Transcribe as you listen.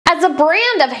As the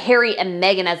brand of Harry and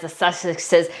Meghan as the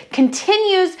Sussexes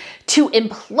continues to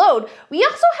implode, we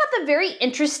also have the very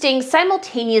interesting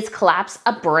simultaneous collapse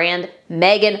of brand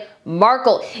Meghan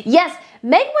Markle. Yes,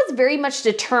 Meghan was very much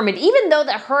determined, even though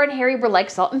that her and Harry were like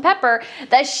salt and pepper,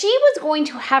 that she was going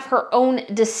to have her own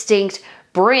distinct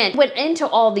brand. Went into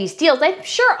all these deals. I'm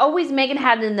sure always Meghan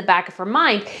had it in the back of her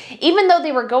mind, even though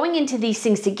they were going into these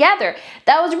things together,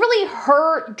 that was really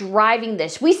her driving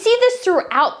this. We see this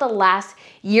throughout the last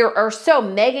year or so.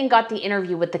 Meghan got the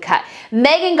interview with The Cut.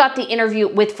 Meghan got the interview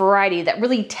with Variety that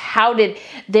really touted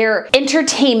their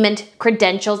entertainment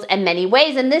credentials in many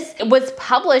ways. And this was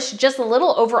published just a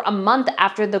little over a month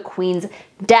after the Queen's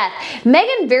death.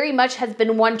 Meghan very much has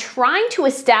been one trying to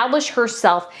establish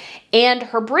herself and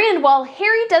her brand, while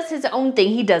Harry does his own thing.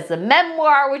 He does the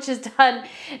memoir, which is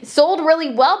sold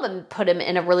really well, but put him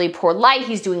in a really poor light.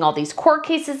 He's doing all these court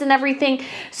cases and everything.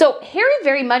 So Harry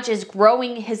very much is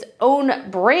growing his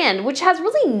own brand, which has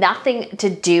really nothing to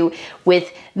do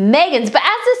with Meghan's. But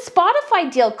as the Spotify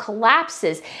deal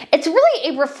collapses, it's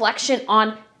really a reflection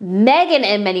on Meghan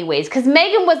in many ways, because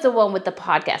Meghan was the one with the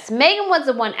podcast. Meghan was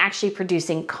the one actually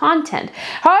producing content.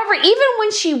 However, even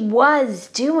when she was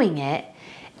doing it,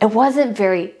 it wasn't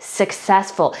very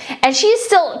successful. And she is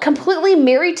still completely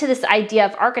married to this idea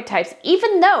of archetypes,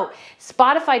 even though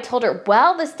Spotify told her,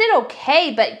 well, this did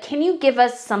okay, but can you give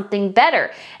us something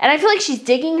better? And I feel like she's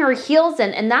digging her heels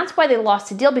in, and that's why they lost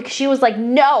the deal, because she was like,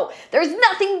 no, there's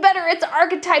nothing better. It's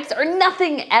archetypes or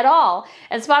nothing at all.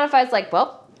 And Spotify's like,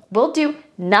 well, we'll do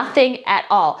nothing at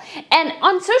all. And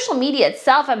on social media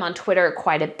itself, I'm on Twitter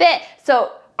quite a bit.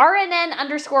 So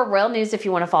RNN_royal news if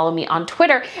you want to follow me on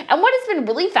Twitter. And what has been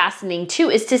really fascinating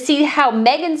too is to see how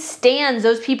Meghan stans,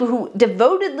 those people who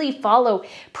devotedly follow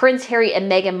Prince Harry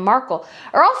and Meghan Markle,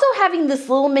 are also having this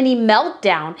little mini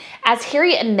meltdown as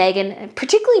Harry and Meghan,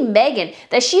 particularly Meghan,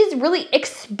 that she is really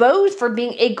exposed for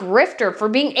being a grifter, for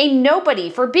being a nobody,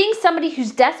 for being somebody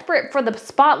who's desperate for the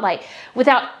spotlight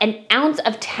without an ounce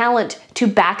of talent to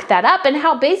back that up, and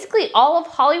how basically all of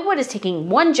Hollywood is taking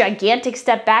one gigantic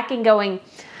step back and going,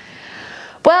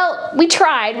 well, we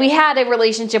tried. We had a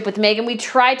relationship with Meghan. We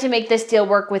tried to make this deal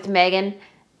work with Meghan,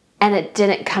 and it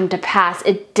didn't come to pass.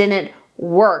 It didn't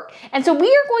work. And so we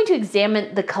are going to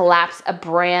examine the collapse of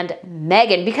brand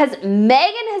Meghan, because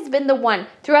Meghan has been the one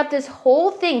throughout this whole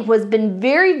thing who has been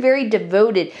very, very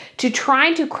devoted to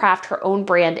trying to craft her own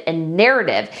brand and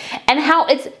narrative, and how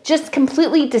it's just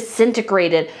completely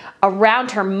disintegrated around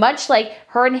her, much like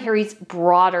her and Harry's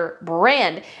broader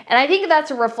brand. And I think that's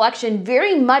a reflection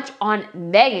very much on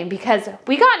Meghan, because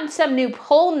we got some new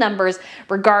poll numbers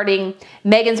regarding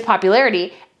Meghan's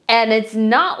popularity, and it's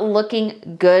not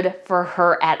looking good for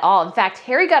her at all. In fact,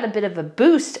 Harry got a bit of a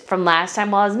boost from last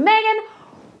time, while as Meghan,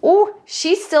 oh,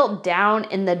 she's still down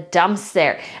in the dumps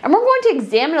there. And we're going to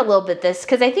examine a little bit this,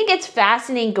 because I think it's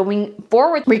fascinating going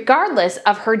forward, regardless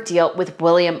of her deal with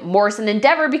William Morrison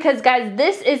Endeavor, because guys,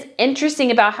 this is interesting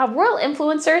about how royal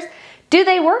influencers, do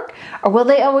they work, or will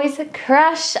they always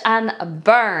crash and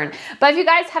burn? But if you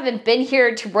guys haven't been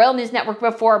here to Royal News Network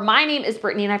before, my name is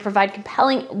Brittany, and I provide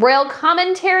compelling royal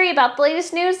commentary about the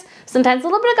latest news. Sometimes a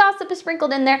little bit of gossip is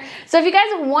sprinkled in there. So if you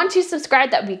guys want to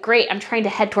subscribe, that would be great. I'm trying to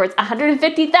head towards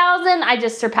 150,000. I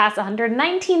just surpassed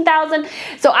 119,000.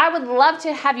 So I would love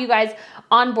to have you guys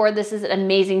on board. This is an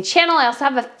amazing channel. I also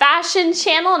have a fashion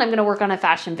channel, and I'm gonna work on a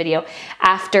fashion video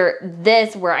after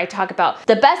this where I talk about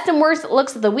the best and worst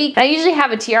looks of the week. I usually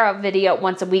have a tiara video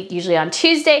once a week, usually on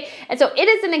Tuesday. And so it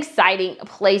is an exciting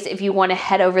place if you wanna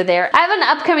head over there. I have an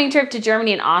upcoming trip to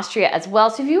Germany and Austria as well.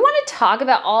 So if you wanna talk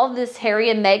about all of this Harry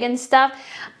and Meghan stuff,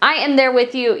 I am there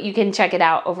with you. You can check it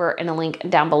out over in a link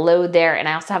down below there. And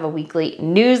I also have a weekly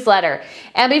newsletter.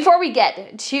 And before we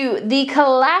get to the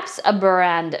collapse of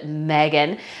brand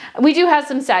Meghan, we do have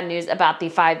some sad news about the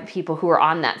 5 people who were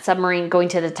on that submarine going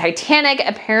to the Titanic.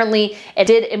 Apparently, it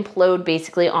did implode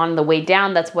basically on the way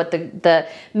down. That's what the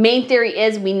main theory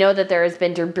is. We know that there has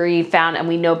been debris found, and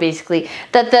we know basically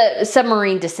that the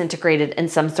submarine disintegrated in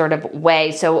some sort of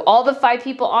way. So all the 5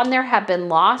 people on there have been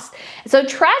lost. So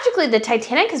tragically, the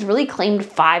Titanic has really claimed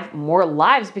 5 more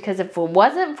lives, because if it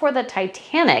wasn't for the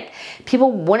Titanic,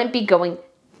 people wouldn't be going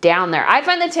down there. I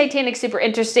find the Titanic super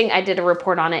interesting. I did a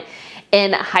report on it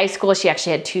in high school. She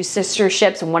actually had 2 sister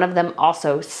ships, and one of them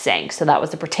also sank. So that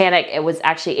was the Britannic. It was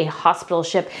actually a hospital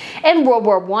ship in World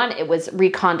War I. It was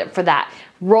reconned for that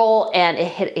role, and it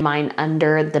hit a mine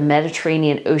under the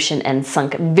Mediterranean Ocean and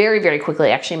sunk very, very quickly,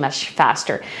 actually much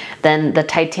faster than the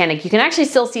Titanic. You can actually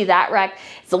still see that wreck.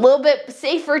 It's a little bit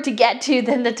safer to get to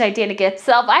than the Titanic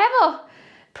itself. I have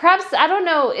perhaps, I don't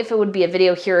know if it would be a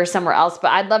video here or somewhere else,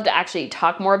 but I'd love to actually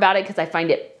talk more about it, because I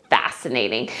find it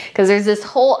fascinating because there's this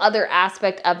whole other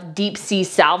aspect of deep sea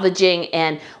salvaging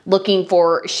and looking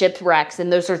for shipwrecks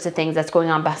and those sorts of things that's going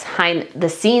on behind the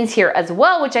scenes here as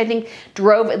well, which I think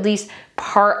drove at least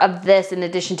part of this in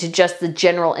addition to just the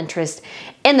general interest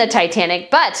in the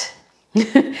Titanic. But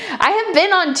I have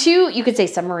been on two, you could say,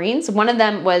 submarines. One of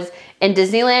them was in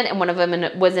Disneyland and one of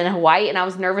them was in Hawaii, and I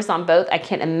was nervous on both. I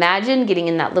can't imagine getting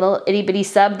in that little itty bitty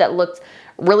sub that looked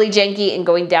really janky and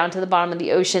going down to the bottom of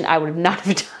the ocean. I would have not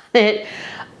have done it.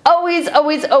 Always,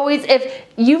 always, always, if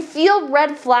you feel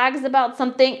red flags about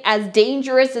something as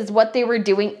dangerous as what they were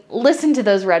doing, listen to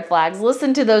those red flags.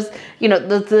 Listen to those, you know,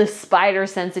 the spider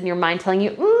sense in your mind telling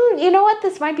you, you know what,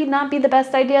 this might not be the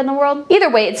best idea in the world. Either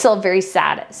way, it's still a very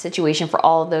sad situation for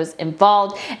all of those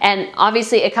involved. And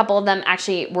obviously, a couple of them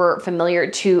actually were familiar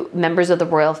to members of the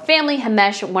royal family.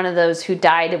 Himesh, one of those who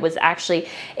died, was actually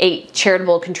a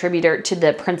charitable contributor to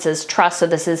the Prince's Trust. So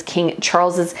this is King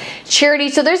Charles's charity.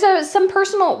 So there's some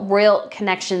personal royal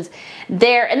connections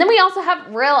there. And then we also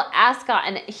have Royal Ascot,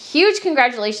 and huge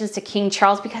congratulations to King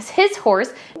Charles because his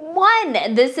horse won.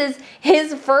 This is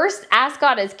his first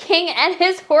Ascot as king, and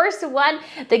his horse won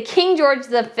the King George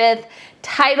V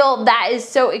title. That is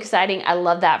so exciting. I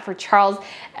love that for Charles.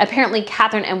 Apparently,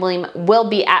 Catherine and William will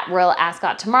be at Royal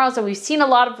Ascot tomorrow, so we've seen a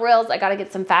lot of royals. I got to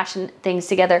get some fashion things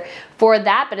together for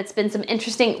that, but it's been some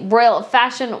interesting royal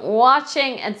fashion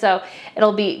watching, and so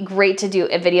it'll be great to do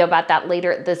a video about that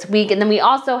later this week. And then we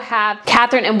also have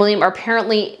Catherine and William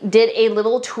apparently did a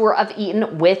little tour of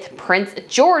Eton with Prince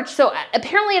George. So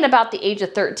apparently at about the age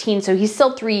of 13, so he's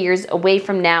still 3 years away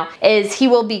from now, is he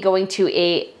will be going to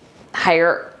a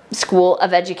higher school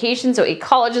of education, so a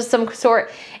college of some sort,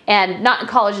 and not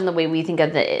college in the way we think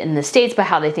of it in the States, but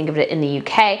how they think of it in the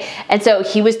UK. And so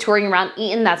he was touring around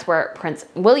Eton. That's where Prince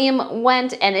William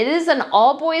went, and it is an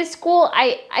all-boys school.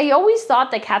 I always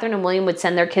thought that Catherine and William would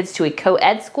send their kids to a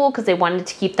co-ed school because they wanted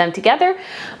to keep them together,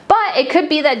 but it could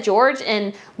be that George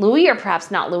and Louis, or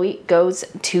perhaps not Louis, goes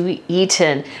to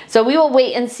Eton. So we will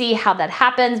wait and see how that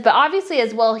happens, but obviously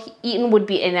as well, Eton would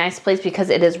be a nice place because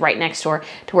it is right next door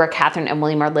to where Catherine and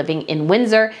William are living in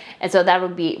Windsor, and so that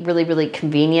would be really, really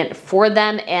convenient for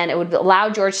them, and it would allow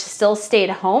George to still stay at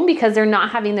home because they're not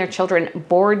having their children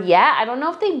board yet. I don't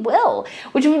know if they will,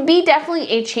 which would be definitely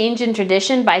a change in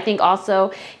tradition, but I think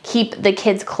also keep the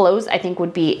kids close, I think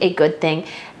would be a good thing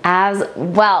as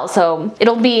well. So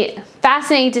it'll be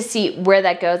fascinating to see where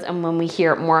that goes, and when we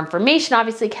hear more information.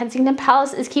 Obviously, Kensington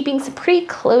Palace is keeping some pretty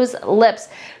close lips.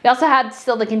 We also had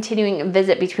still the continuing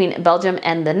visit between Belgium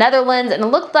and the Netherlands, and it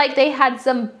looked like they had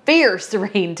some fierce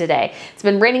rain today. It's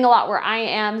been raining a lot where I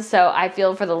am, so I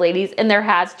feel for the ladies in their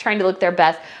hats trying to look their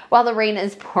best while the rain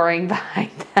is pouring behind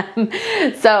them.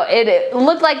 So it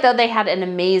looked like, though, they had an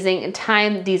amazing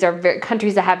time. These are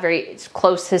countries that have very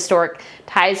close historic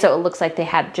ties, so it looks like they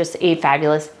had just a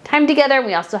fabulous time together.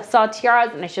 We also saw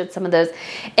tiaras, and I showed some of those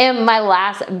in my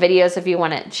last video, so if you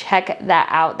want to check that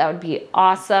out, that would be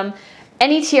awesome.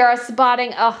 Any tiara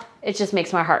spotting, oh, it just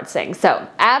makes my heart sing. So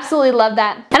absolutely love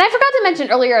that. And I forgot to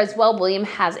mention earlier as well, William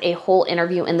has a whole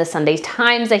interview in the Sunday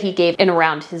Times that he gave in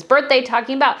around his birthday,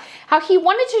 talking about how he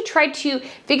wanted to try to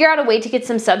figure out a way to get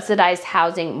some subsidized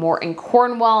housing more in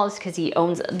Cornwall, because he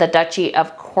owns the Duchy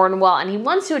of Cornwall, and he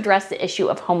wants to address the issue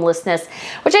of homelessness,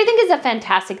 which I think is a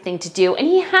fantastic thing to do. And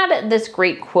he had this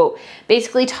great quote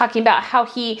basically talking about how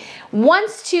he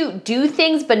wants to do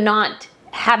things but not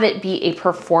have it be a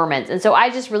performance. And so I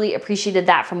just really appreciated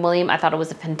that from William. I thought it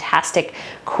was a fantastic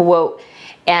quote,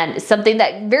 and something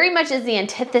that very much is the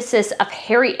antithesis of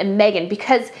Harry and Meghan,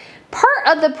 because part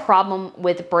of the problem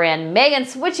with Brand Meghan,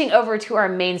 switching over to our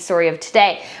main story of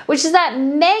today, which is that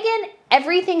Meghan,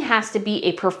 everything has to be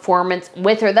a performance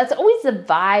with her. That's always the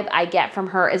vibe I get from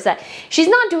her, is that she's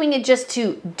not doing it just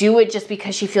to do it just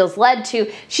because she feels led to.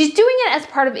 She's doing it as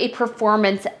part of a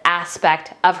performance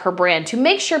aspect of her brand to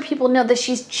make sure people know that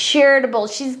she's charitable,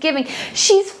 she's giving,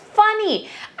 she's funny.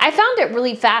 I found it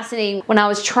really fascinating when I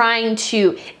was trying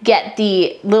to get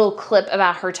the little clip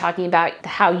about her talking about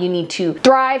how you need to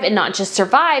thrive and not just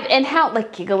survive, and how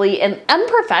like giggly and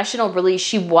unprofessional really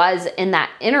she was in that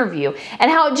interview,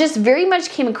 and how it just very much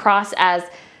came across as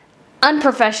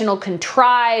unprofessional,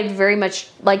 contrived, very much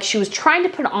like she was trying to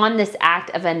put on this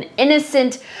act of an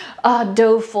innocent,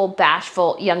 doleful,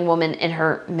 bashful young woman in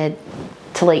her mid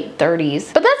to late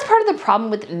 30s. But that's part of the problem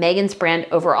with Meghan's brand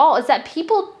overall, is that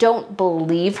people don't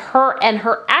believe her, and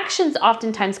her actions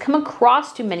oftentimes come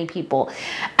across to many people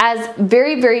as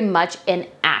very, very much an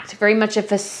act, very much a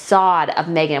facade of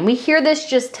Meghan. We hear this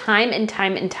just time and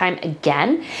time and time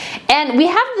again. And we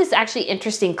have this actually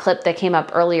interesting clip that came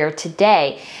up earlier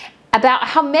today about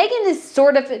how Meghan is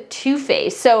sort of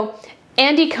two-faced. So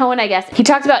Andy Cohen, I guess, he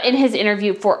talked about in his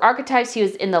interview for Archetypes, he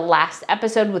was in the last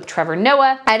episode with Trevor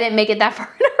Noah. I didn't make it that far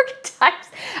in Archetypes.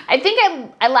 I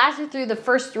think I lasted through the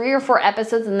first 3 or 4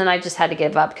 episodes and then I just had to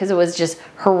give up because it was just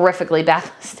horrifically bad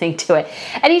listening to it.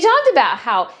 And he talked about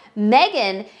how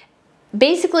Meghan,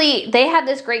 basically, they had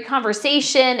this great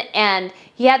conversation and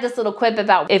he had this little quip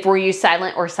about if were you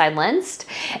silent or silenced,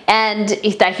 and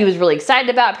that he was really excited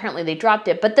about. Apparently they dropped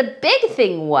it. But the big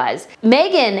thing was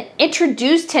Meghan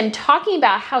introduced him talking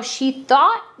about how she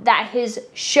thought that his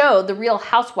show, The Real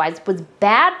Housewives, was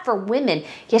bad for women,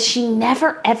 yet she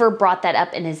never ever brought that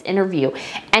up in his interview.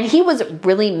 And he was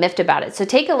really miffed about it. So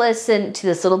take a listen to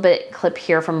this little bit clip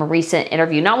here from a recent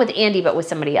interview, not with Andy, but with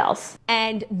somebody else.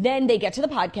 And then they get to the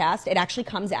podcast, it actually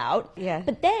comes out. Yeah.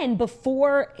 But then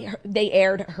before they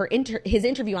aired his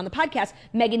interview on the podcast,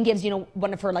 Meghan gives,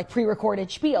 one of her like pre-recorded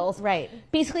spiels. Right.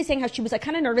 Basically saying how she was like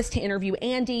kind of nervous to interview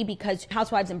Andy because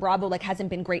Housewives and Bravo like hasn't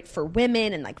been great for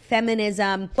women and like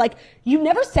feminism. Like, you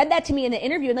never said that to me in the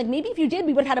interview. And like, maybe if you did,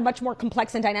 we would have had a much more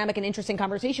complex and dynamic and interesting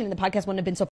conversation and the podcast wouldn't have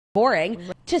been so boring.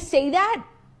 Right. To say that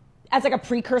as like a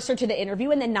precursor to the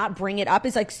interview and then not bring it up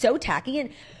is like so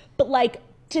tacky. But like,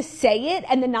 to say it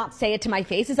and then not say it to my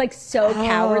face is like so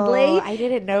cowardly. I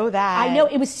didn't know that. I know,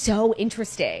 it was so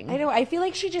interesting. I know, I feel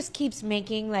like she just keeps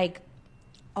making like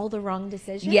all the wrong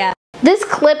decisions. Yeah. This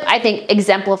clip, I think,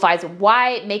 exemplifies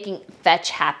why making fetch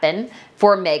happen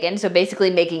for Meghan, so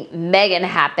basically making Meghan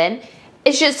happen,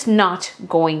 is just not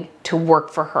going to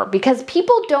work for her because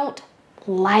people don't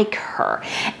like her.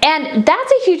 And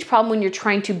that's a huge problem when you're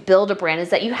trying to build a brand, is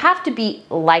that you have to be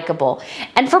likable.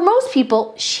 And for most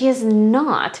people, she is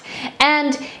not.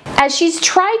 And as she's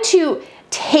tried to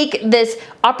take this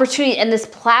opportunity and this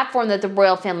platform that the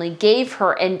royal family gave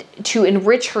her and to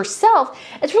enrich herself,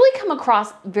 it's really come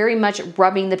across very much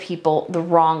rubbing the people the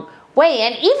wrong way.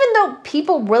 And even though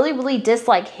people really, really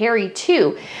dislike Harry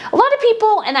too, a lot of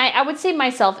people, and I would say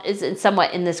myself is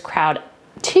somewhat in this crowd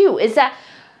too, is that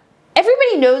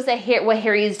everybody knows that what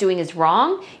Harry is doing is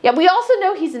wrong, yet we also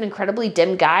know he's an incredibly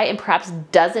dim guy and perhaps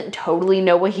doesn't totally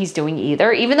know what he's doing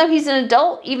either. Even though he's an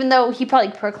adult, even though he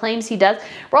probably proclaims he does,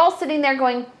 we're all sitting there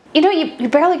going, you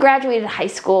barely graduated high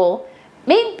school.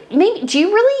 Maybe do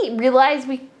you really realize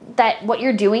that what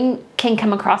you're doing can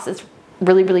come across as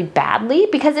really, really badly?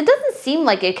 Because it doesn't seem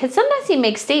like it, because sometimes he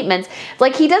makes statements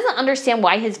like he doesn't understand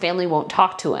why his family won't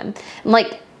talk to him.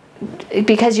 Like,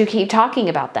 because you keep talking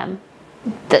about them.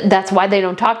 That's why they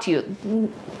don't talk to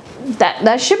you.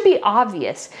 That should be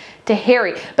obvious to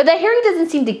Harry. But that Harry doesn't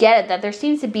seem to get it, that there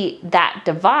seems to be that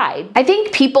divide. I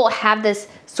think people have this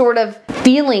sort of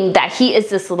feeling that he is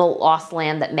this little lost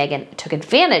lamb that Meghan took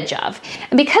advantage of.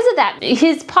 And because of that,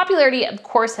 his popularity, of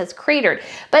course, has cratered,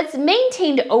 but it's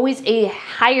maintained always a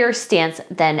higher stance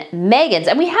than Meghan's.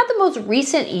 And we have the most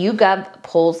recent YouGov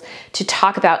polls to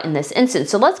talk about in this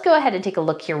instance. So let's go ahead and take a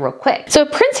look here real quick. So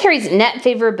Prince Harry's net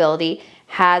favorability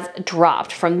has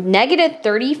dropped from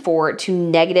 -34 to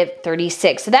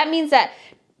 -36. So that means that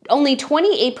only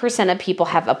 28% of people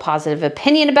have a positive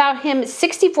opinion about him.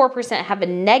 64% have a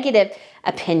negative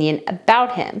opinion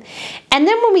about him. And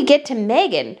then when we get to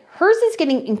Meghan, hers is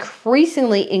getting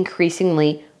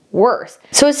increasingly worse.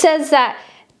 So it says that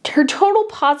her total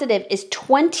positive is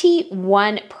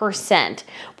 21%,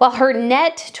 while her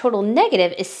net total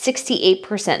negative is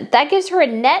 68%. That gives her a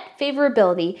net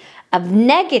favorability of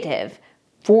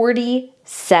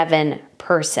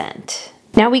 -47%.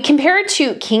 Now we compare it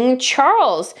to King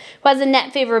Charles, who has a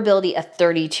net favorability of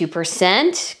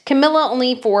 32%. Camilla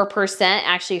only 4%.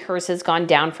 Actually, hers has gone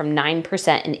down from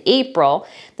 9% in April.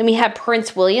 Then we have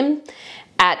Prince William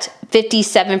at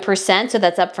 57%, so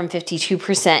that's up from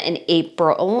 52% in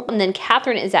April. And then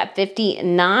Catherine is at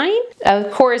 59.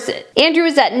 Of course, Andrew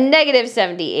is at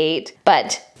 -78,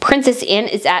 but Princess Anne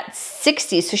is at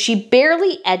 60, so she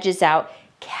barely edges out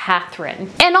Catherine.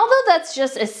 And although that's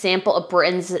just a sample of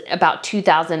Britain's about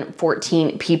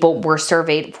 2,014 people were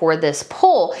surveyed for this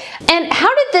poll. And how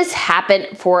did this happen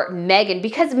for Meghan?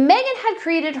 Because Meghan had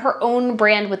created her own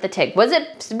brand with the TIG. Was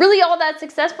it really all that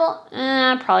successful?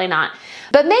 Probably not.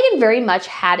 But Meghan very much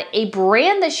had a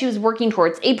brand that she was working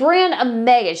towards, a brand of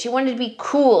Meghan. She wanted to be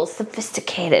cool,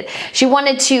 sophisticated. She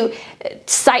wanted to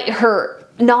cite her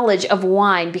knowledge of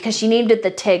wine because she named it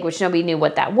the TIG, which nobody knew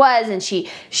what that was, and she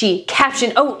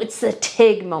captioned, "Oh, it's the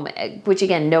TIG moment," which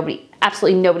again,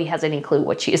 absolutely nobody has any clue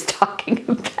what she is talking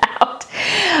about.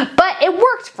 But it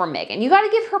worked for Meghan. You got to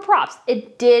give her props.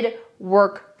 It did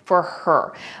work for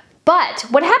her. But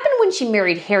what happened when she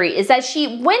married Harry is that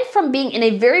she went from being in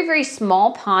a very, very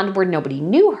small pond where nobody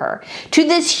knew her to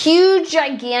this huge,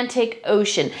 gigantic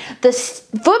ocean. The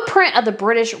footprint of the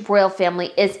British royal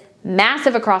family is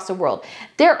massive across the world.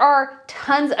 There are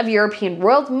tons of European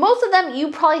royals. Most of them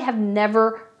you probably have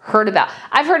never heard about.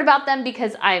 I've heard about them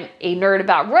because I'm a nerd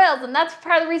about royals, and that's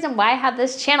part of the reason why I have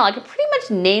this channel. I could pretty much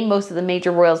name most of the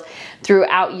major royals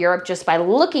throughout Europe just by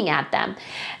looking at them.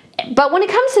 But when it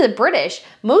comes to the British,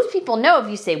 most people know if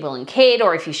you say Will and Kate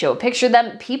or if you show a picture of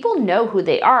them, people know who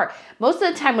they are. Most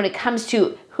of the time when it comes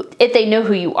to if they know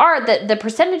who you are, the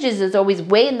percentages is always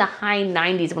way in the high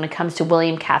 90s when it comes to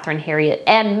William, Catherine, Harriet,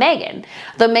 and Meghan.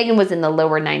 Though Meghan was in the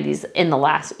lower 90s in the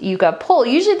last YouGov poll,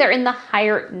 usually they're in the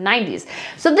higher 90s.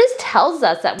 So this tells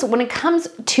us that when it comes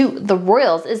to the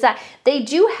royals is that they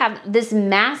do have this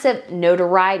massive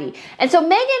notoriety. And so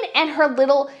Meghan and her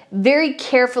little, very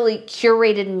carefully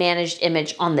curated, managed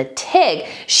image on the TIG,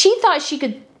 she thought she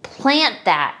could plant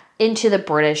that into the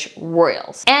British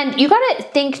royals. And you gotta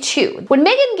think too, when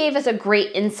Meghan gave us a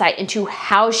great insight into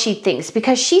how she thinks,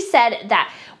 because she said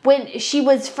that when she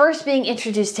was first being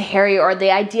introduced to Harry, or the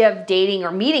idea of dating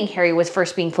or meeting Harry was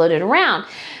first being floated around,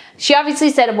 she obviously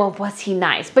said, well, was he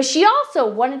nice? But she also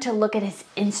wanted to look at his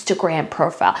Instagram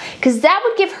profile because that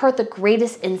would give her the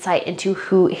greatest insight into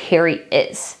who Harry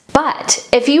is. But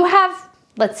if you have,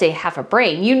 let's say, half a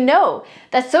brain, you know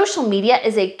that social media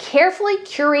is a carefully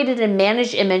curated and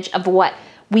managed image of what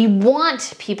we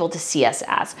want people to see us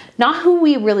as, not who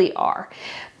we really are.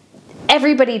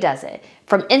 Everybody does it.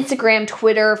 From Instagram,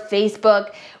 Twitter,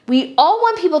 Facebook, we all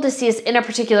want people to see us in a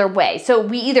particular way. So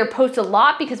we either post a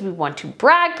lot because we want to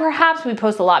brag, perhaps. We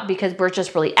post a lot because we're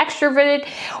just really extroverted,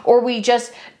 or we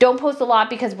just don't post a lot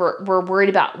because we're worried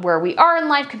about where we are in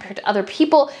life compared to other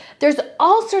people. There's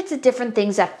all sorts of different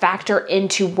things that factor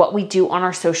into what we do on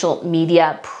our social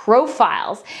media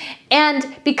profiles.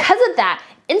 And because of that,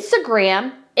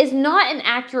 Instagram is not an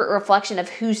accurate reflection of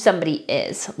who somebody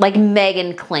is, like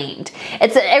Meghan claimed.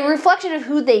 It's a reflection of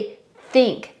who they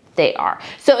think they are.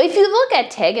 So if you look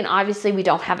at TIG, and obviously we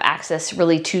don't have access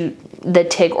really to the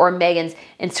TIG or Meghan's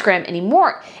Instagram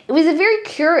anymore, it was a very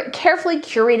carefully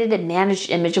curated and managed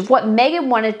image of what Meghan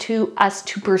wanted us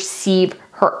to perceive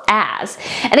her as.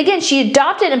 And again, she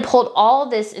adopted and pulled all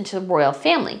of this into the royal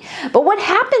family. But what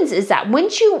happens is that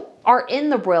once you are in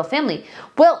the royal family,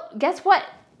 well, guess what?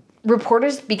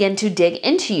 Reporters begin to dig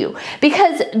into you,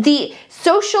 because the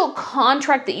social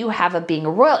contract that you have of being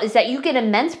a royal is that you get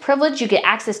immense privilege, you get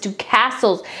access to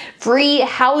castles, free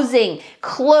housing,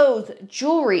 clothes,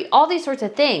 jewelry, all these sorts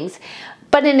of things.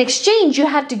 But in exchange, you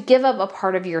have to give up a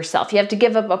part of yourself. You have to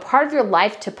give up a part of your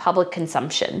life to public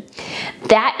consumption.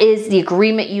 That is the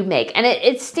agreement you make. And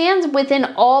it stands within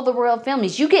all the royal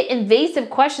families. You get invasive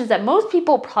questions that most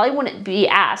people probably wouldn't be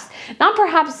asked, not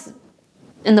perhaps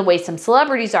in the way some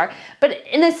celebrities are, but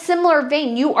in a similar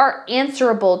vein, you are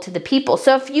answerable to the people.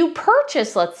 So if you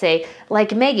purchase, let's say, like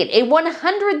Meghan, a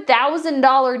 $100,000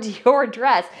 Dior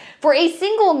dress for a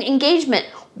single engagement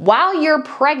while you're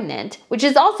pregnant, which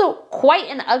is also quite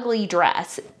an ugly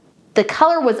dress. The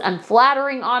color was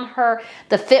unflattering on her.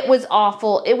 The fit was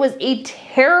awful. It was a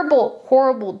terrible,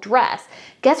 horrible dress.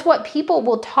 Guess what? People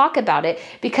will talk about it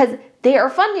because they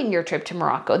are funding your trip to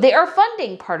Morocco. They are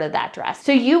funding part of that dress.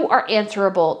 So you are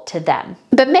answerable to them.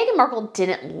 But Meghan Markle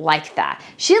didn't like that.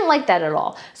 She didn't like that at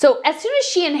all. So as soon as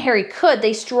she and Harry could,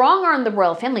 they strong-armed the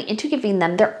royal family into giving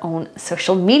them their own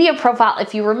social media profile.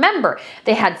 If you remember,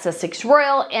 they had Sussex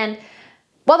Royal, and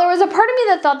well, there was a part of me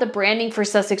that thought the branding for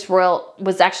Sussex Royal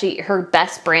was actually her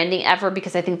best branding ever,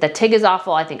 because I think the TIG is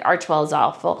awful. I think Archewell is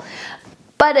awful.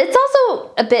 But it's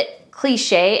also a bit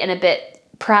cliche and a bit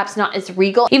perhaps not as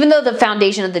regal. Even though the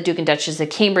foundation of the Duke and Duchess of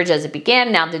Cambridge as it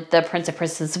began, now the Prince and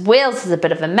Princess of Wales is a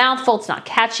bit of a mouthful. It's not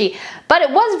catchy, but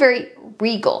it was very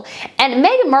regal. And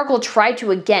Meghan Markle tried to,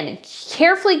 again,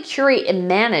 carefully curate and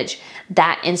manage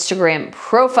that Instagram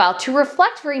profile to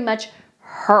reflect very much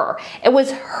her. It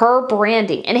was her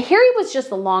branding. And Harry was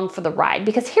just along for the ride,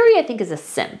 because Harry, I think, is a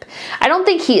simp. I don't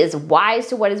think he is wise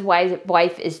to what his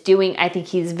wife is doing. I think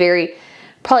he's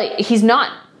he's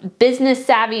not business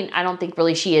savvy. I don't think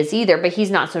really she is either, but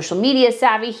he's not social media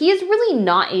savvy. He is really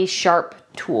not a sharp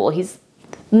tool. He's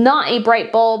not a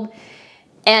bright bulb.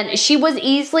 And she was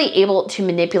easily able to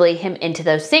manipulate him into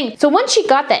those things. So once she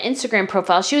got that Instagram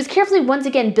profile, she was carefully once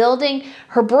again building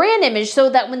her brand image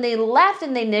so that when they left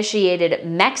and they initiated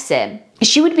Megxit,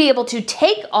 she would be able to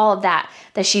take all of that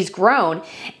she's grown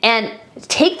and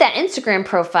take that Instagram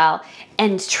profile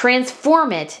and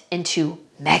transform it into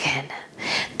Meghan,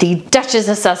 the Duchess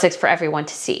of Sussex, for everyone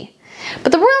to see.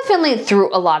 But the royal family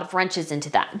threw a lot of wrenches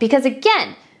into that, because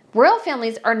again, royal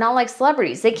families are not like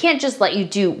celebrities. They can't just let you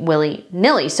do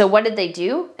willy-nilly. So what did they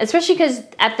do? Especially because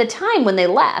at the time when they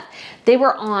left, they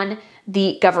were on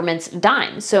the government's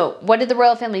dime. So what did the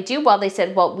royal family do? Well, they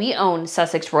said, well, we own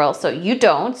Sussex Royal, so you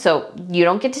don't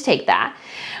get to take that.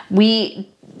 We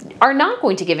are not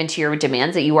going to give into your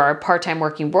demands that you are a part-time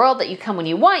working royal, that you come when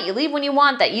you want, you leave when you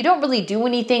want, that you don't really do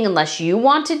anything unless you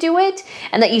want to do it,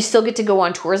 and that you still get to go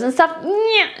on tours and stuff.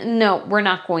 No, we're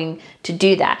not going to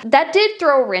do that. That did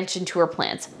throw a wrench into her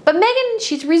plans. But Meghan,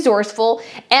 she's resourceful,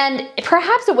 and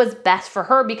perhaps it was best for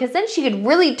her because then she could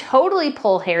really totally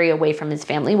pull Harry away from his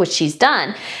family, which she's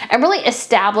done, and really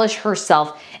establish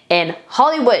herself in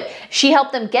Hollywood. She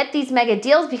helped them get these mega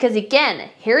deals because, again,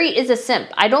 Harry is a simp.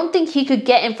 I don't think he could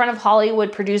get in front of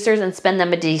Hollywood producers and spend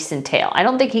them a decent tale. I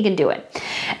don't think he can do it.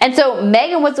 And so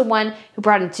Meghan was the one who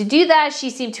brought him to do that. She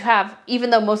seemed to have, even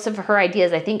though most of her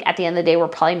ideas, I think at the end of the day, were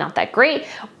probably not that great,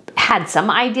 had some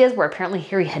ideas where apparently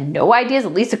Harry had no ideas,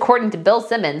 at least according to Bill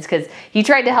Simmons, because he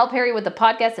tried to help Harry with the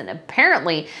podcast, and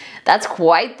apparently that's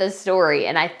quite the story.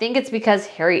 And I think it's because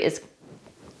Harry is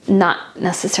not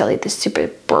necessarily the super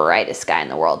brightest guy in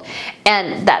the world.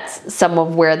 And that's some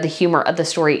of where the humor of the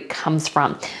story comes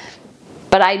from.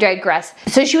 But I digress.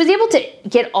 So she was able to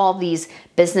get all these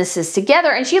businesses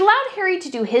together, and she allowed Harry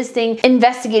to do his thing,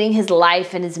 investigating his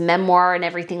life and his memoir and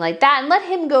everything like that, and let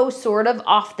him go sort of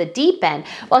off the deep end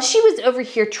while she was over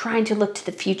here trying to look to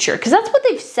the future. Because that's what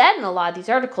they've said in a lot of these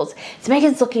articles. It's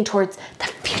Meghan's looking towards the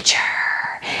future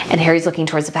and Harry's looking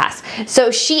towards the past.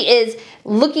 So she is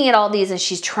looking at all these and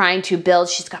she's trying to build.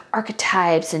 She's got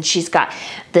archetypes and she's got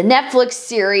the Netflix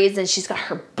series and she's got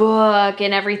her book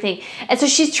and everything. And so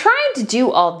she's trying to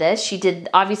do all this. She did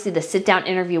obviously the sit down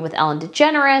interview with Ellen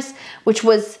DeGeneres, which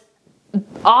was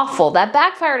awful. That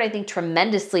backfired, I think,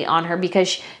 tremendously on her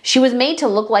because she was made to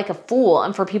look like a fool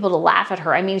and for people to laugh at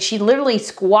her. I mean, she literally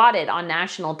squatted on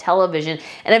national television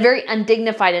in a very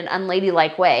undignified and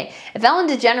unladylike way. If Ellen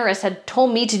DeGeneres had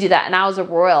told me to do that and I was a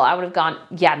royal, I would have gone,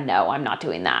 yeah, no, I'm not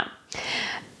doing that.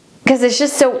 Because it's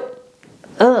just so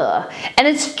ugh. And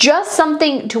it's just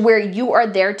something to where you are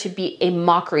there to be a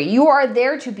mockery. You are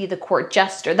there to be the court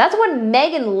jester. That's what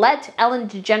Meghan let Ellen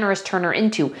DeGeneres turn her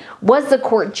into, was the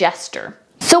court jester.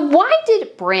 So why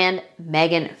did Brand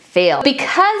Meghan fail?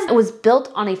 Because it was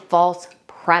built on a false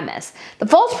premise. The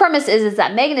false premise is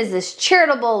that Meghan is this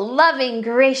charitable, loving,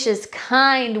 gracious,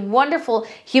 kind, wonderful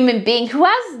human being who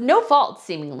has no faults,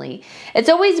 seemingly. It's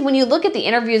always, when you look at the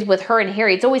interviews with her and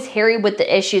Harry, it's always Harry with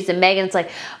the issues and Meghan's like,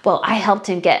 well, I helped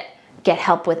him get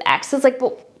help with X. It's like,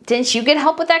 well, didn't you get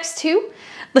help with X too?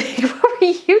 Like, what were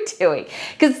you doing?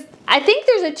 Because I think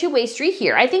there's a two-way street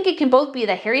here. I think it can both be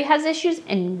that Harry has issues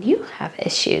and you have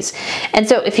issues. And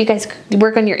so if you guys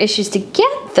work on your issues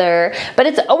together, but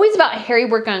it's always about Harry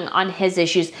working on his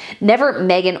issues, never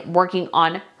Meghan working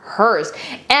on hers.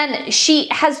 And she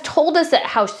has told us that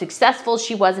how successful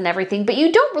she was and everything, but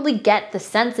you don't really get the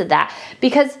sense of that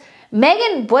because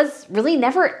Meghan was really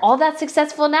never all that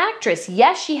successful an actress.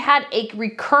 Yes, she had a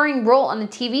recurring role on the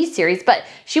TV series, but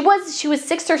she was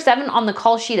 6 or 7 on the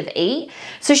call sheet of 8.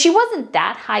 So she wasn't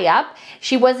that high up.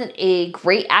 She wasn't a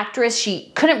great actress.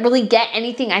 She couldn't really get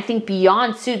anything, I think,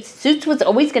 beyond Suits. Suits was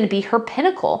always going to be her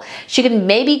pinnacle. She could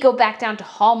maybe go back down to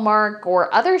Hallmark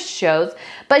or other shows,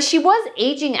 but she was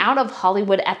aging out of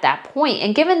Hollywood at that point.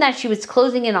 And given that she was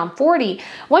closing in on 40,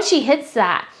 once she hits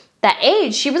that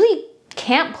age, she really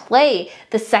can't play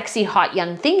the sexy, hot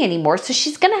young thing anymore. So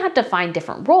she's going to have to find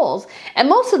different roles. And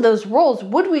most of those roles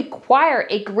would require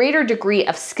a greater degree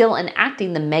of skill in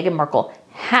acting than Meghan Markle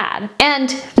had. And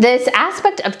this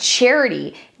aspect of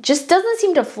charity just doesn't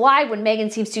seem to fly when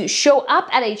Meghan seems to show up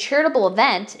at a charitable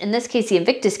event, in this case the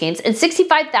Invictus Games, and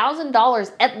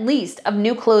 $65,000 at least of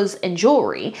new clothes and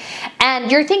jewelry.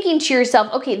 And you're thinking to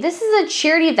yourself, okay, this is a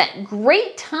charity event,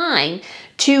 great time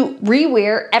to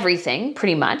rewear everything,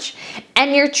 pretty much,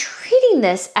 and you're treating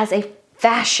this as a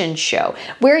fashion show,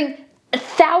 wearing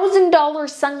 $1,000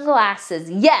 sunglasses.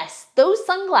 Yes, those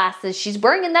sunglasses she's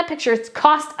wearing in that picture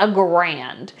cost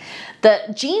 $1,000.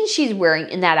 The jeans she's wearing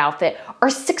in that outfit are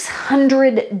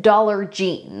 $600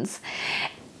 jeans.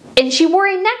 And she wore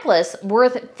a necklace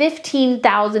worth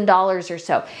 $15,000 or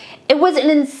so. It was an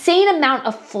insane amount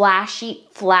of flashy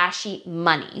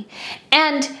money.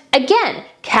 And again,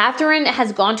 Cratering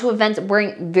has gone to events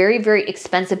wearing very, very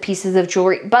expensive pieces of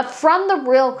jewelry, but from the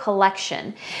royal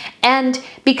collection. And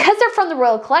because they're from the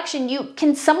royal collection, you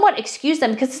can somewhat excuse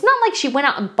them because it's not like she went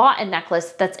out and bought a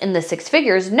necklace that's in the 6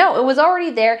 figures. No, it was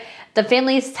already there. The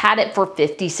family's had it for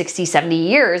 50, 60, 70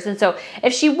 years. And so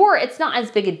if she wore it, it's not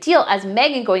as big a deal as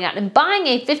Meghan going out and buying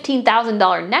a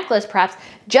 $15,000 necklace, perhaps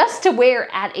just to wear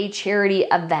at a charity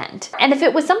event. And if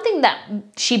it was something that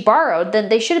she borrowed, then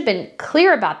they should have been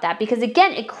clear about that, because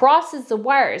again, it crosses the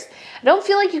wires. I don't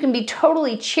feel like you can be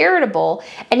totally charitable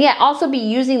and yet also be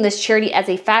using this charity as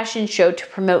a fashion show to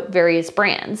promote various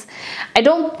brands. I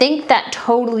don't think that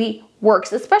totally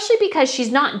works, especially because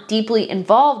she's not deeply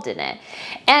involved in it.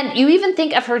 And you even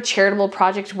think of her charitable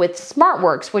project with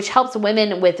SmartWorks, which helps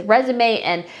women with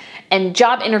resume and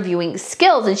job interviewing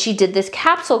skills, and she did this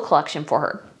capsule collection for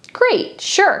her. Great,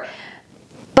 sure.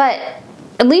 But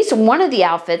at least one of the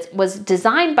outfits was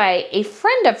designed by a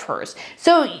friend of hers.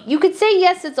 So you could say,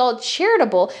 yes, it's all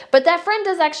charitable, but that friend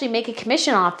does actually make a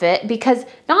commission off it, because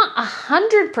not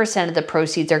 100% of the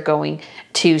proceeds are going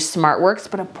to SmartWorks,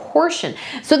 but a portion.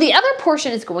 So the other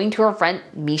portion is going to her friend,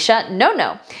 Misha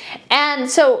No. And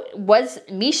so was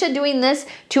Misha doing this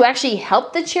to actually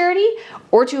help the charity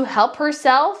or to help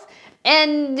herself?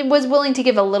 And was willing to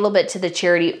give a little bit to the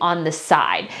charity on the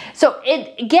side. So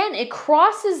it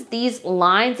crosses these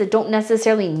lines that don't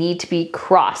necessarily need to be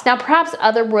crossed. Now, perhaps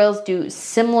other royals do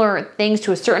similar things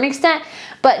to a certain extent,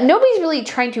 but nobody's really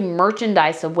trying to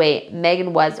merchandise the way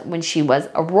Meghan was when she was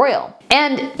a royal.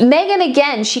 And Meghan,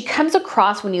 again, she comes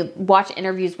across, when you watch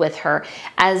interviews with her,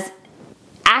 as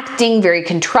acting very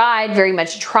contrived, very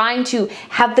much trying to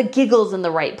have the giggles in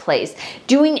the right place,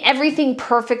 doing everything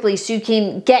perfectly so you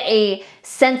can get a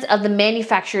sense of the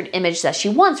manufactured image that she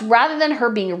wants, rather than her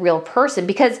being a real person.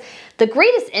 Because the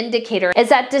greatest indicator is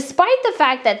that despite the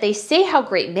fact that they say how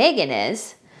great Meghan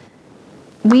is,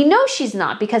 we know she's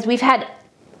not, because we've had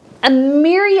a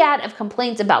myriad of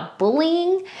complaints about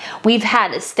bullying. We've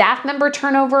had a staff member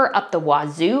turnover up the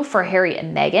wazoo for Harry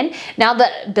and Meghan. Now, the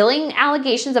bullying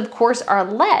allegations, of course, are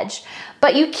alleged,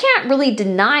 but you can't really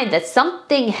deny that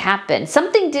something happened.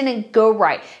 Something didn't go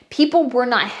right. People were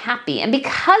not happy. And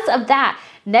because of that,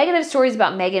 negative stories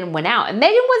about Meghan went out. And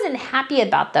Meghan wasn't happy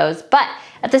about those, but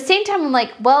at the same time, I'm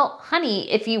like, well, honey,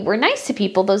 if you were nice to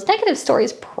people, those negative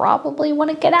stories probably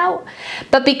wouldn't get out.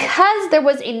 But because there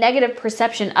was a negative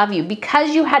perception of you,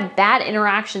 because you had bad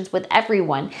interactions with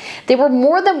everyone, they were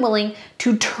more than willing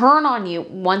to turn on you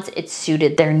once it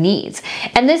suited their needs.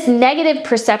 And this negative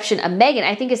perception of Meghan,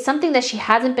 I think, is something that she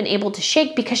hasn't been able to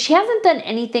shake, because she hasn't done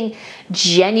anything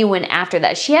genuine after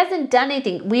that. She hasn't done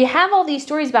anything. We have all these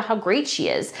stories about how great she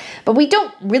is, but we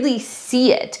don't really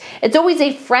see it. It's always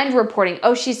a friend reporting,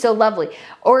 oh, she's so lovely.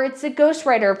 Or it's a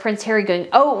ghostwriter of Prince Harry going,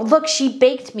 oh, look, she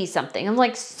baked me something. I'm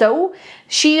like, so?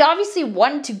 She obviously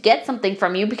wanted to get something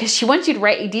from you because she wants you to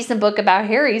write a decent book about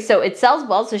Harry, so it sells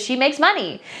well, so she makes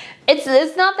money. It's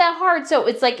not that hard. So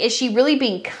it's like, is she really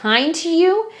being kind to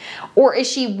you, or is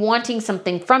she wanting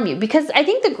something from you? Because I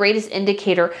think the greatest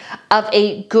indicator of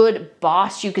a good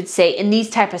boss, you could say, in these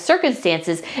type of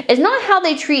circumstances is not how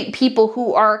they treat people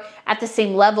who are at the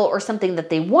same level or something that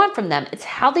they want from them. It's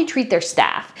how they treat their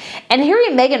staff. And Harry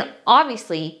and Meghan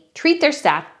obviously treat their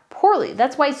staff poorly.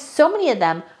 That's why so many of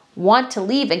them want to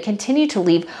leave and continue to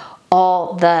leave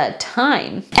all the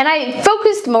time. And I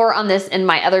focused more on this in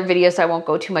my other videos, so I won't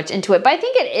go too much into it, but I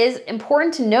think it is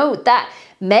important to note that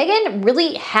Meghan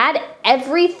really had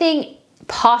everything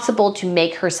possible to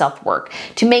make herself work,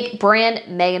 to make brand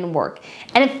Meghan work.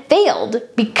 And it failed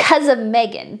because of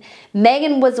Meghan.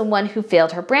 Meghan was the one who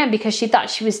failed her brand because she thought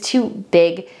she was too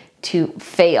big to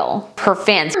fail. Her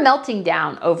fans are melting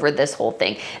down over this whole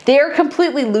thing. They are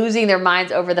completely losing their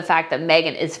minds over the fact that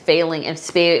Meghan is failing and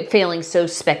failing so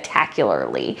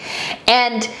spectacularly.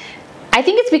 And I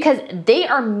think it's because they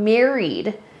are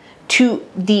married to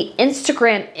the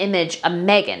Instagram image of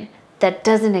Meghan that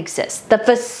doesn't exist. The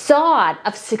facade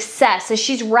of success that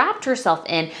she's wrapped herself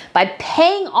in by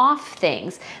paying off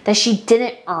things that she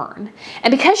didn't earn.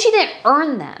 And because she didn't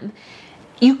earn them,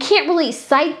 you can't really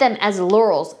cite them as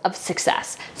laurels of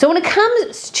success. So when it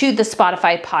comes to the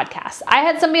Spotify podcast, I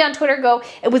had somebody on Twitter go,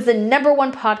 it was the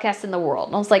 #1 podcast in the world.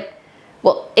 And I was like,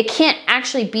 well, it can't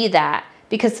actually be that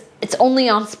because it's only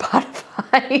on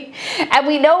Spotify. And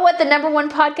we know what the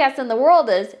 #1 podcast in the world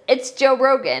is. It's Joe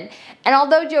Rogan. And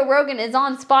although Joe Rogan is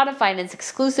on Spotify and it's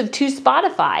exclusive to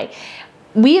Spotify,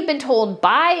 we have been told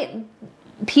by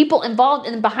people involved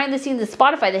in behind the scenes of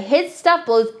Spotify that his stuff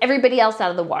blows everybody else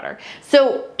out of the water.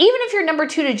 So even if you're #2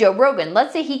 to Joe Rogan,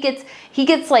 let's say he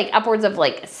gets like upwards of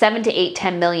like 7 to 8,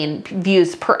 10 million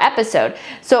views per episode.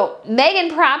 So Meghan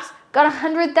perhaps got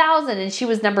 100,000 and she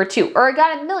was #2, or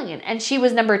got 1 million and she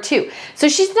was #2. So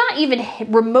she's not even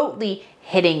remotely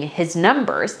hitting his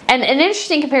numbers. And an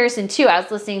interesting comparison too, I was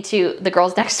listening to the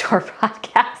Girls Next Door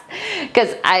podcast,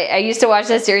 because I used to watch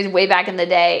this series way back in the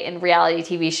day in reality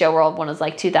TV show world when it was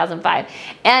like 2005.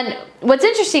 And what's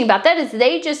interesting about that is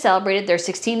they just celebrated their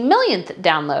 16 millionth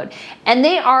download, and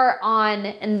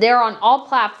they're on all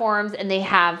platforms, and they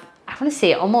have, I want to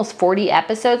say, almost 40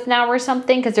 episodes now or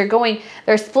something, because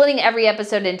they're splitting every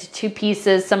episode into 2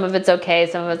 pieces. Some of it's okay,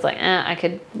 some of it's like, I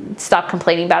could stop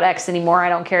complaining about X anymore, I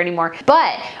don't care anymore.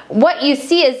 But what you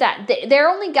see is that they're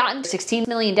only gotten 16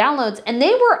 million downloads, and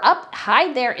they were up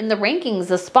high there in the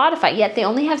rankings of Spotify, yet they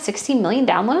only have 16 million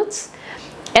downloads.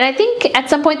 And I think at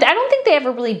some point, I don't think they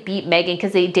ever really beat Meghan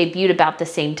because they debuted about the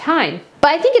same time.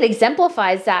 But I think it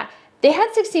exemplifies that they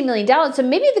had 16 million downloads, so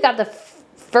maybe they got the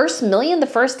first million the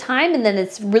first time, and then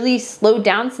it's really slowed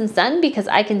down since then, because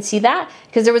I can see that,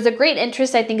 because there was a great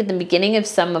interest, I think, at the beginning of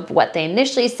some of what they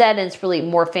initially said, and it's really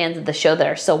more fans of the show that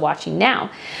are still watching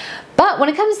now. But when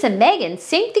it comes to Meghan,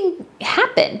 same thing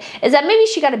happened, is that maybe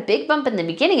she got a big bump in the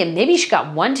beginning, and maybe she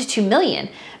got 1 to 2 million.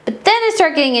 But then it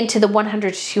started getting into the $100,000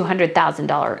 to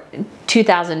 $200,000,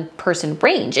 2,000 person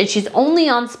range. And she's only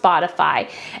on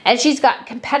Spotify. And she's got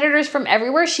competitors from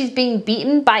everywhere. She's being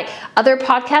beaten by other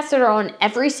podcasts that are on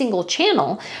every single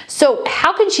channel. So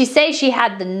how can she say she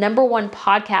had the #1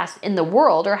 podcast in the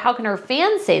world? Or how can her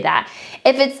fans say that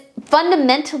if it's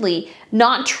fundamentally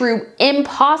not true,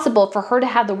 impossible for her to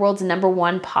have the world's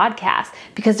 #1 podcast?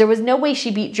 Because there was no way she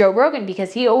beat Joe Rogan,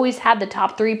 because he always had the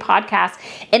top 3 podcasts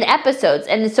in episodes.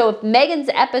 And so if Meghan's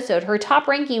episode, her top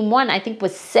ranking one, I think,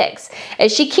 was 6,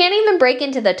 and she can't even break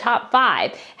into the top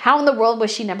 5, how in the world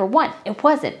was she #1? It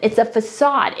wasn't. It's a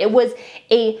facade. It was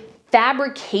a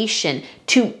fabrication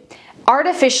to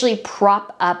artificially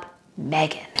prop up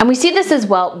Meghan. And we see this as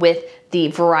well with the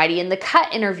Variety and the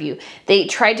Cut interview. They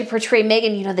tried to portray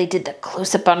Meghan, you know, they did the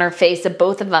close-up on her face of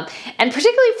both of them. And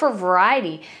particularly for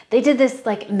Variety, they did this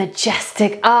like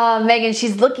majestic, Meghan,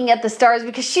 she's looking at the stars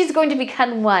because she's going to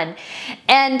become one.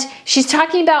 And she's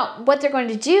talking about what they're going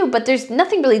to do, but there's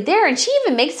nothing really there. And she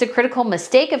even makes the critical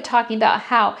mistake of talking about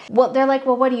how, well, they're like,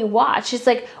 well, what do you watch? She's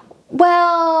like,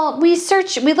 well, we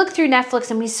look through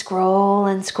Netflix and we scroll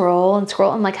and scroll and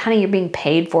scroll. I'm like, honey, you're being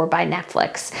paid for by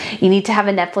Netflix. You need to have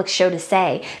a Netflix show to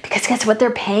say, because guess what?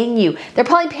 They're paying you. They're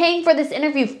probably paying for this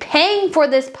interview, paying for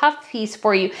this puff piece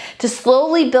for you to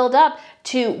slowly build up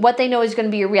to what they know is going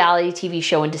to be a reality TV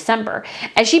show in December.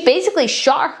 And she basically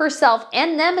shot herself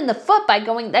and them in the foot by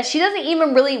going that she doesn't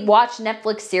even really watch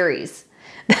Netflix series.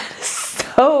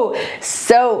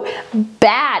 So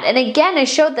bad. And again, it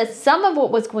showed that some of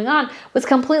what was going on was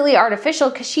completely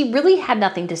artificial, because she really had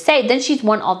nothing to say. Then she's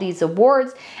won all these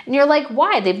awards, and you're like,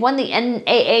 why? They've won the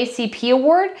NAACP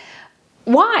award.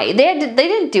 Why? They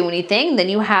didn't do anything.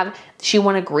 Then she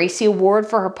won a Gracie Award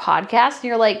for her podcast, and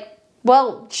you're like,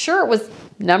 well, sure, it was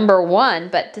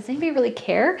 #1, but does anybody really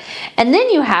care? And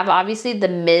then you have, obviously, the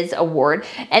Ms. Award,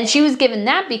 and she was given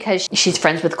that because she's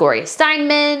friends with Gloria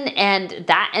Steinem, and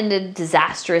that ended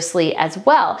disastrously as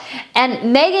well.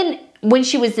 And Meghan, when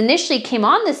she was initially came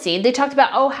on the scene, they talked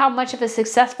about, oh, how much of a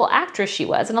successful actress she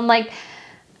was. And I'm like,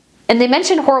 and they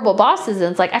mentioned Horrible Bosses, and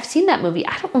it's like, I've seen that movie.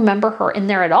 I don't remember her in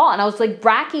there at all. And I was like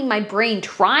racking my brain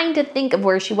trying to think of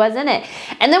where she was in it.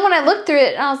 And then when I looked through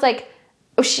it, and I was like,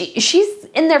 oh, she's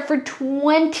in there for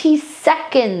 20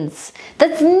 seconds.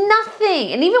 That's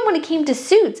nothing. And even when it came to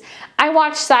Suits, I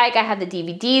watched Psych, I had the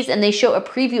DVDs, and they show a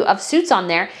preview of Suits on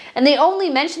there, and they only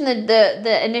mentioned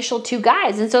the initial 2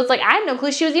 guys. And so it's like, I had no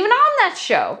clue she was even on that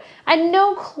show. I had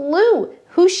no clue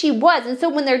who she was. And so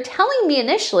when they're telling me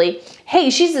initially, hey,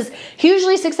 she's this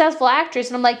hugely successful actress,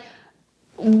 and I'm like,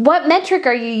 what metric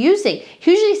are you using?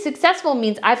 Hugely successful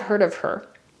means I've heard of her.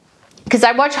 Because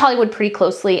I watch Hollywood pretty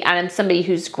closely, and I'm somebody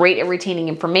who's great at retaining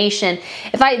information.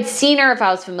 If I had seen her, if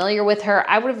I was familiar with her,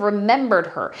 I would have remembered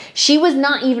her. She was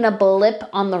not even a blip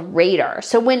on the radar.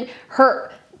 So when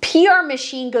her PR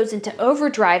machine goes into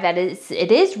overdrive as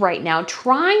it is right now,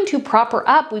 trying to prop her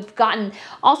up. We've gotten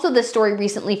also the story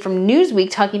recently from Newsweek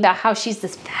talking about how she's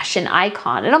this fashion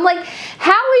icon. And I'm like,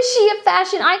 how is she a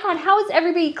fashion icon? How is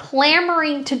everybody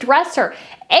clamoring to dress her?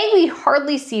 We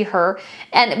hardly see her.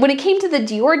 And when it came to the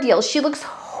Dior deal, she looks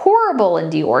horrible in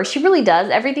Dior. She really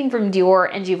does. Everything from Dior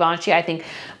and Givenchy, I think,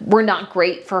 were not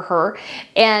great for her.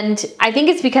 And I think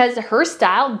it's because her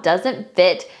style doesn't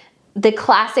fit the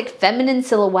classic feminine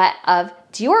silhouette of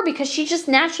Dior, because she just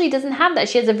naturally doesn't have that.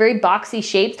 She has a very boxy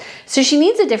shape, so she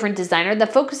needs a different designer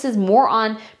that focuses more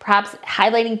on perhaps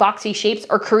highlighting boxy shapes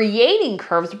or creating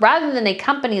curves rather than a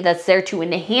company that's there to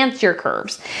enhance your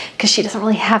curves, because she doesn't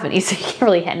really have any, so you can't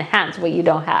really enhance what you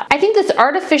don't have. I think this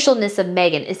artificialness of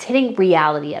Meghan is hitting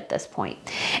reality at this point.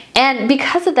 And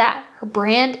because of that, her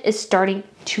brand is starting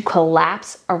to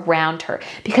collapse around her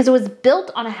because it was built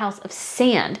on a house of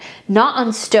sand, not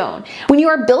on stone. When you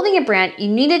are building a brand, you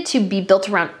need it to be built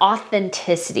around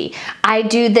authenticity. I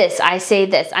do this, I say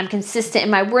this, I'm consistent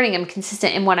in my wording, I'm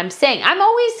consistent in what I'm saying. I'm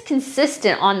always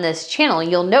consistent on this channel,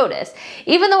 you'll notice.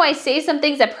 Even though I say some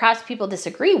things that perhaps people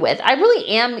disagree with, I really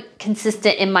am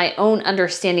consistent in my own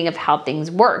understanding of how things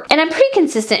work. And I'm pretty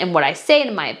consistent in what I say and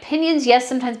in my opinions. Yes,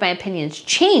 sometimes my opinions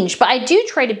change, but I do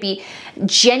try to be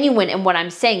genuine in what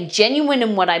I'm saying, genuine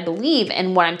in what I believe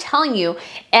and what I'm telling you.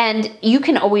 And you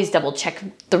can always double check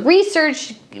the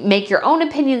research, make your own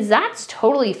opinions. That's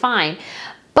totally fine.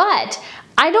 But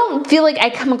I don't feel like I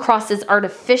come across as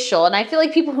artificial. And I feel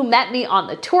like people who met me on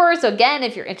the tour, so again,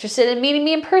 if you're interested in meeting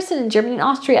me in person in Germany and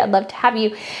Austria, I'd love to have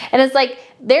you. And it's like,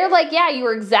 they're like, yeah, you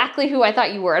were exactly who I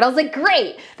thought you were. And I was like,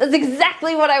 great, that's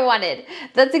exactly what I wanted.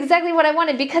 That's exactly what I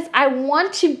wanted because I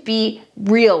want to be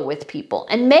real with people.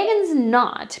 And Meghan's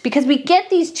not, because we get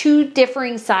these two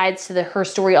differing sides to her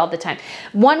story all the time.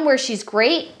 One where she's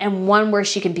great and one where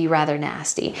she can be rather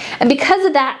nasty. And because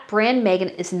of that, brand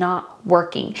Meghan is not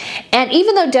working. And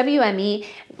even though WME,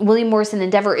 William Morrison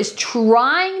Endeavor, is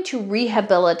trying to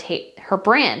rehabilitate her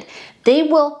brand, they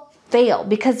will fail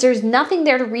because there's nothing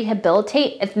there to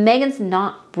rehabilitate if Meghan's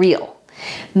not real.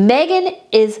 Meghan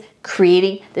is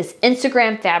creating this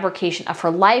Instagram fabrication of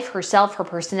her life, herself, her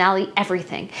personality,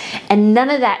 everything. And none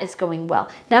of that is going well.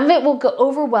 None of it will go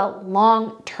over well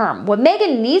long term. What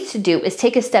Meghan needs to do is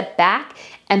take a step back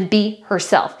and be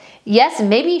herself. Yes,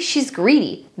 maybe she's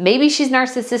greedy. Maybe she's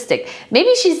narcissistic.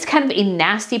 Maybe she's kind of a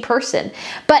nasty person.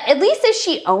 But at least if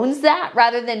she owns that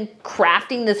rather than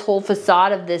crafting this whole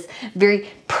facade of this very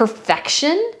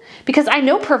perfection, because I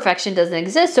know perfection doesn't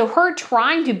exist. So her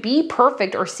trying to be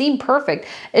perfect or seem perfect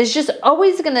is just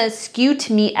always going to skew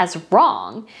to me as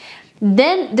wrong.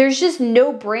 Then there's just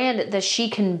no brand that she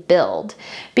can build.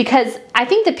 Because I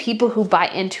think the people who buy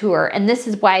into her, and this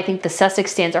is why I think the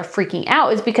Sussex stands are freaking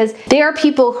out, is because they are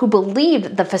people who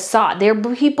believed the facade. They're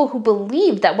people who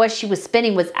believed that what she was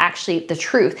spinning was actually the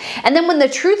truth. And then when the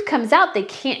truth comes out, they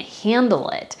can't handle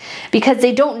it because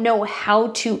they don't know how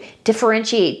to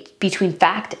differentiate between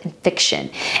fact and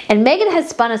fiction. And Meghan has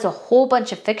spun us a whole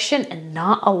bunch of fiction and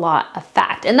not a lot of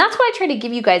fact. And that's what I try to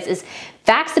give you guys is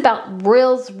facts about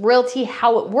royalty,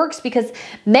 how it works, because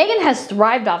Meghan has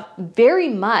thrived off very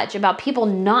much about people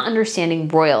not understanding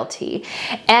royalty.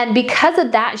 And because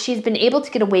of that, she's been able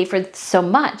to get away with so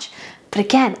much. But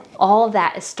again, all of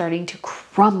that is starting to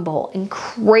crumble and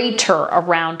crater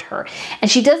around her. And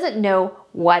she doesn't know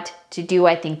what to do,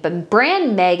 I think. But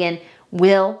brand Meghan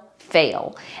will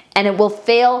fail. And it will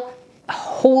fail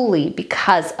wholly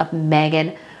because of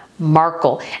Meghan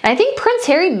Markle. And I think Prince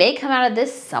Harry may come out of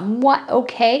this somewhat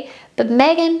okay, but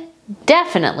Meghan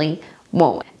definitely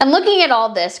won't. And looking at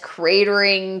all this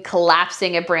cratering,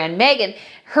 collapsing of brand Meghan,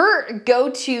 her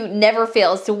go-to never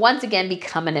fails to once again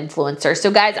become an influencer. So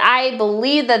guys, I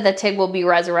believe that the TIG will be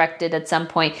resurrected at some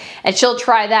point and she'll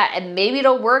try that and maybe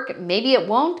it'll work, maybe it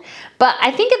won't. But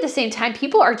I think at the same time,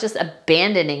 people are just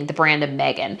abandoning the brand of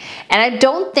Meghan. And I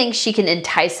don't think she can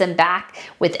entice them back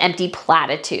with empty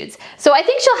platitudes. So I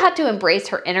think she'll have to embrace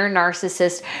her inner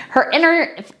narcissist, her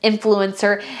inner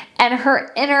influencer, and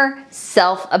her inner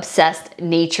self-obsessed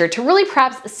nature to really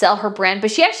perhaps sell her brand. But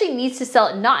she actually needs to sell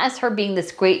it not as her being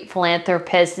this great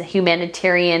philanthropist,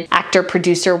 humanitarian, actor,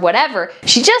 producer, whatever.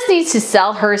 She just needs to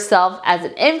sell herself as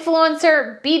an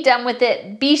influencer. Be done with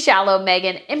it. Be shallow,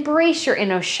 Meghan. Embrace your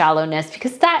inner shallowness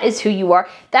because that is who you are.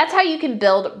 That's how you can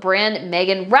build brand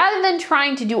Meghan rather than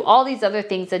trying to do all these other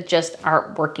things that just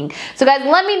aren't working. So guys,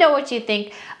 let me know what you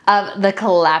think of the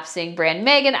collapsing brand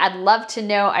Meghan. I'd love to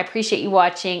know. I appreciate you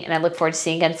watching and I look forward to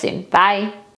seeing you again soon.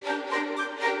 Bye.